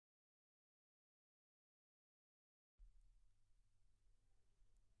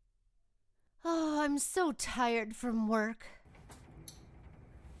I'm so tired from work.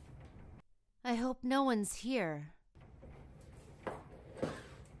 I hope no one's here.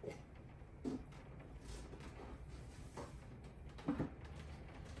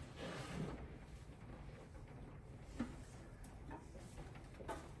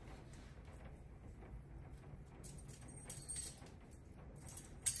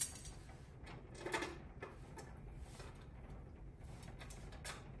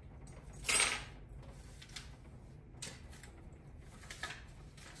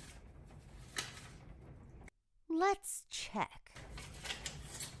 Let's check.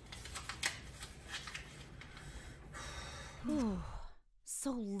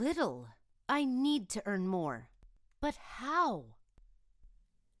 So little. I need to earn more. But how?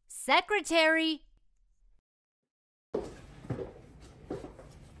 Secretary!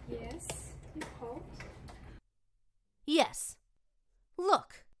 Yes, you called? Yes.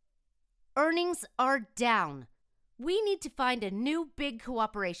 Look. Earnings are down. We need to find a new big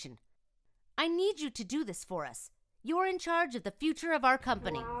cooperation. I need you to do this for us. You're in charge of the future of our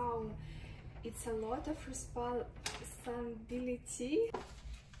company. Wow, it's a lot of responsibility.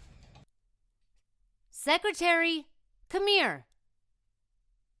 Secretary, come here.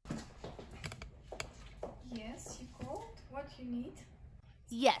 Yes, you called? What you need?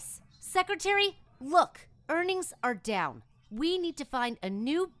 Yes. Secretary, look. Earnings are down. We need to find a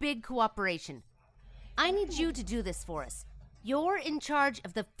new big cooperation. I need you to do this for us. You're in charge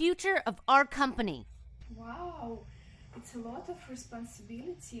of the future of our company. Wow, it's a lot of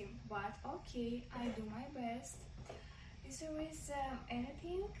responsibility, but okay, I do my best. Is there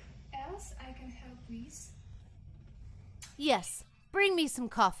anything else I can help with? Yes, bring me some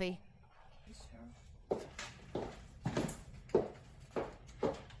coffee. Sure.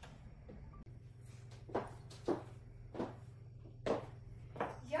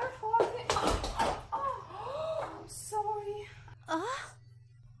 Your coffee? I'm sorry.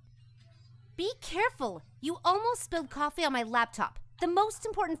 Be careful. You almost spilled coffee on my laptop. The most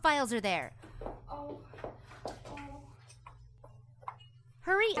important files are there. Oh.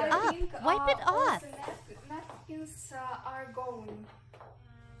 Hurry I up. think, Wipe it all off. the napkins are going.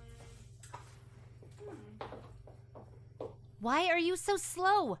 Why are you so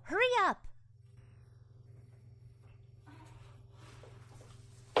slow? Hurry up.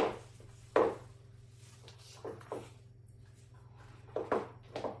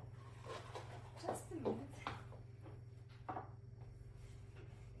 Just a minute.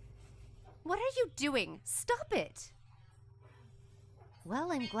 What are you doing? Stop it.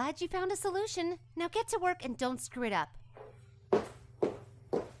 Well, I'm glad you found a solution. Now get to work and don't screw it up.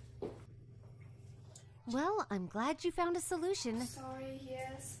 Well, I'm glad you found a solution. Sorry,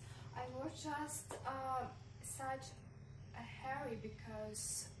 yes. I was just such a hurry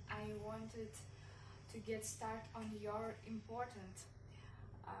because I wanted to get started on your important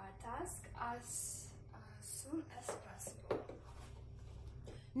task as soon as possible.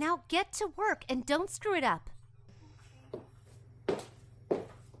 Now get to work and don't screw it up.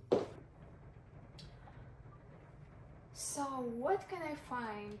 So, what can I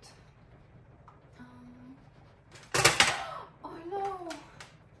find? Oh no!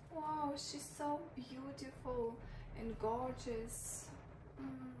 Wow, she's so beautiful and gorgeous.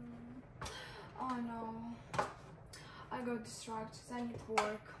 Oh no. I got distracted. I need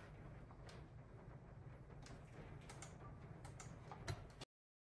work.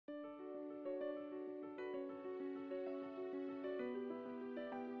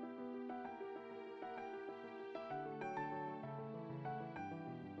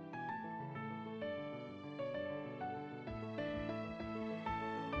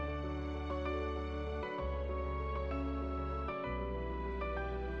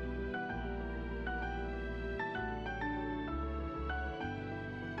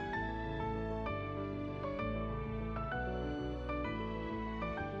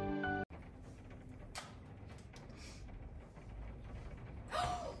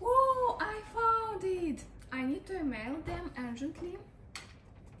 Oh, I found it! I need to email them urgently.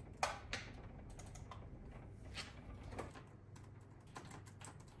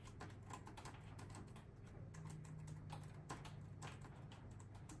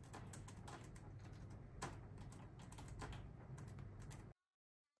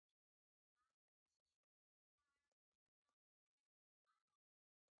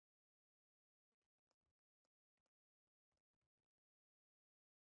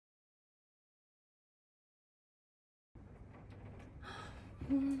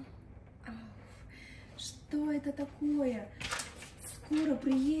 Что это такое? Скоро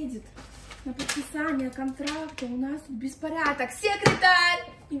приедет на подписание контракта. У нас тут беспорядок.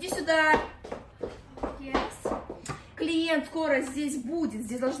 Секретарь, иди сюда. Клиент скоро здесь будет.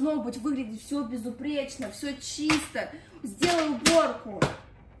 Здесь должно быть выглядеть все безупречно, все чисто. Сделай уборку.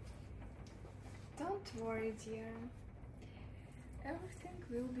 Don't worry, dear. Everything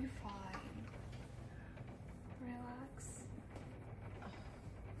will be fine. Relax.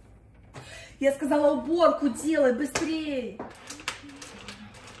 Я сказала, уборку делай быстрее.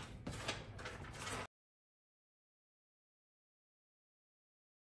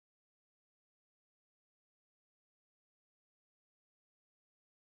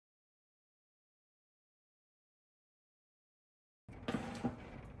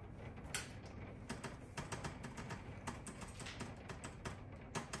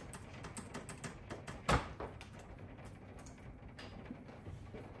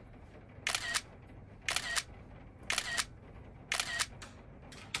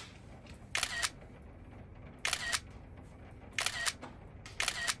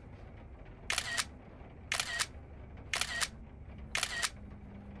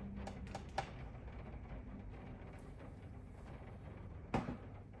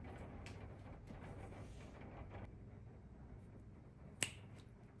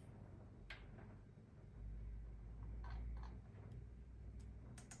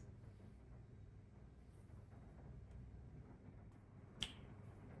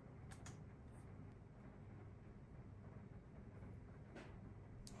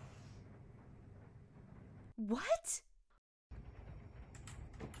 What?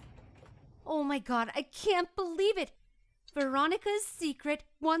 Oh my god, I can't believe it! Veronica's secret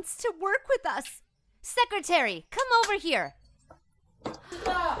wants to work with us! Secretary, come over here!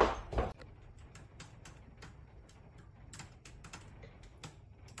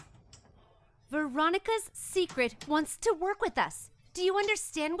 Veronica's secret wants to work with us. Do you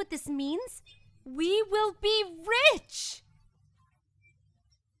understand what this means? We will be rich!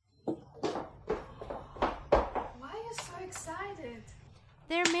 Why are you so excited?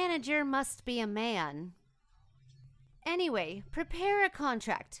 Their manager must be a man. Anyway, prepare a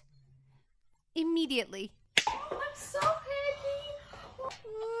contract. Immediately. I'm so happy.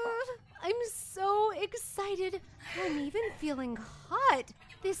 I'm so excited. I'm even feeling hot.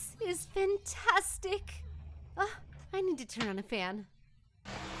 This is fantastic. I need to turn on a fan.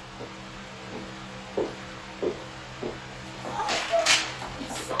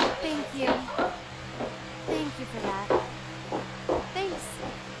 Thank you. Thank you for that. Thanks.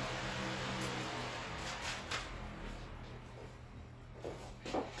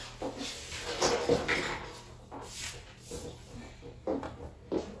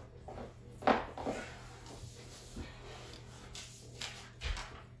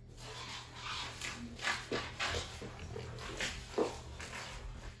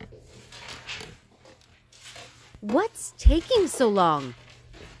 What's taking so long?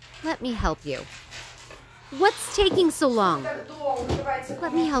 Let me help you. What's taking so long?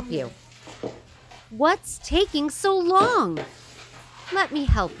 Let me help you. What's taking so long? Let me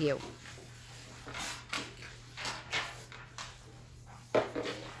help you.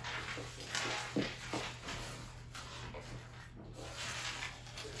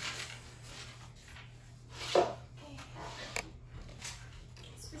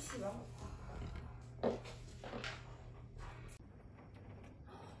 Спасибо.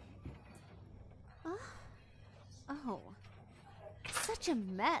 Oh, such a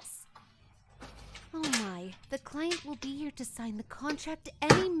mess. Oh my, the client will be here to sign the contract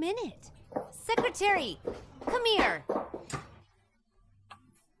any minute. Secretary, come here.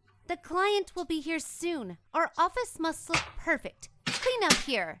 The client will be here soon. Our office must look perfect. Clean up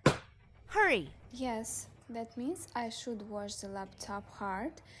here. Hurry. Yes, that means I should wash the laptop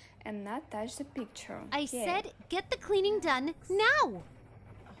hard and not touch the picture. I said get the cleaning done now.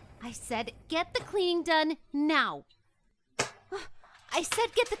 I said get the cleaning done now. I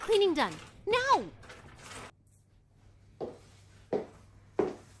said get the cleaning done now.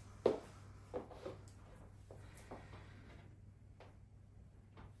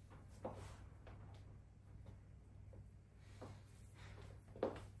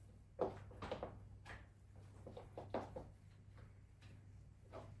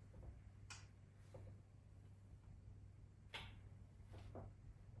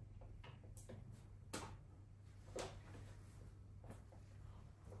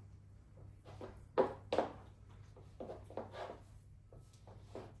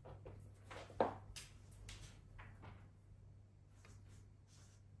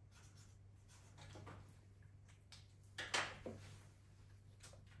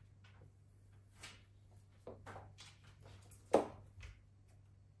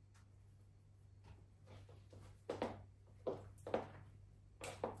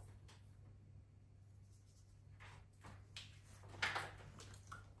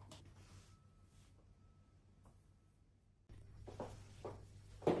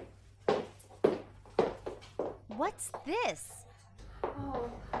 What's this? Oh,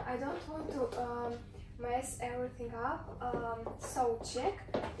 I don't want to mess everything up, so check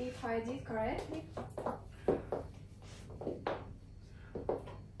if I did correctly.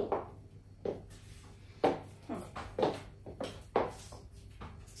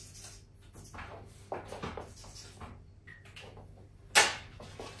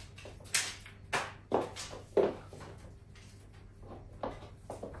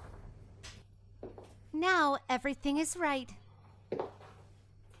 Now everything is right.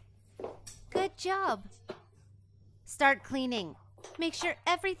 Good job. Start cleaning. Make sure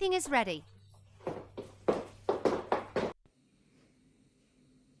everything is ready.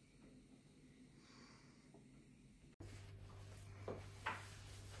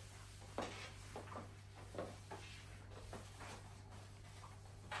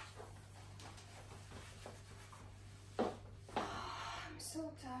 I'm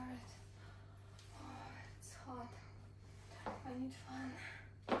so tired. Oh, it's hot. I need fun.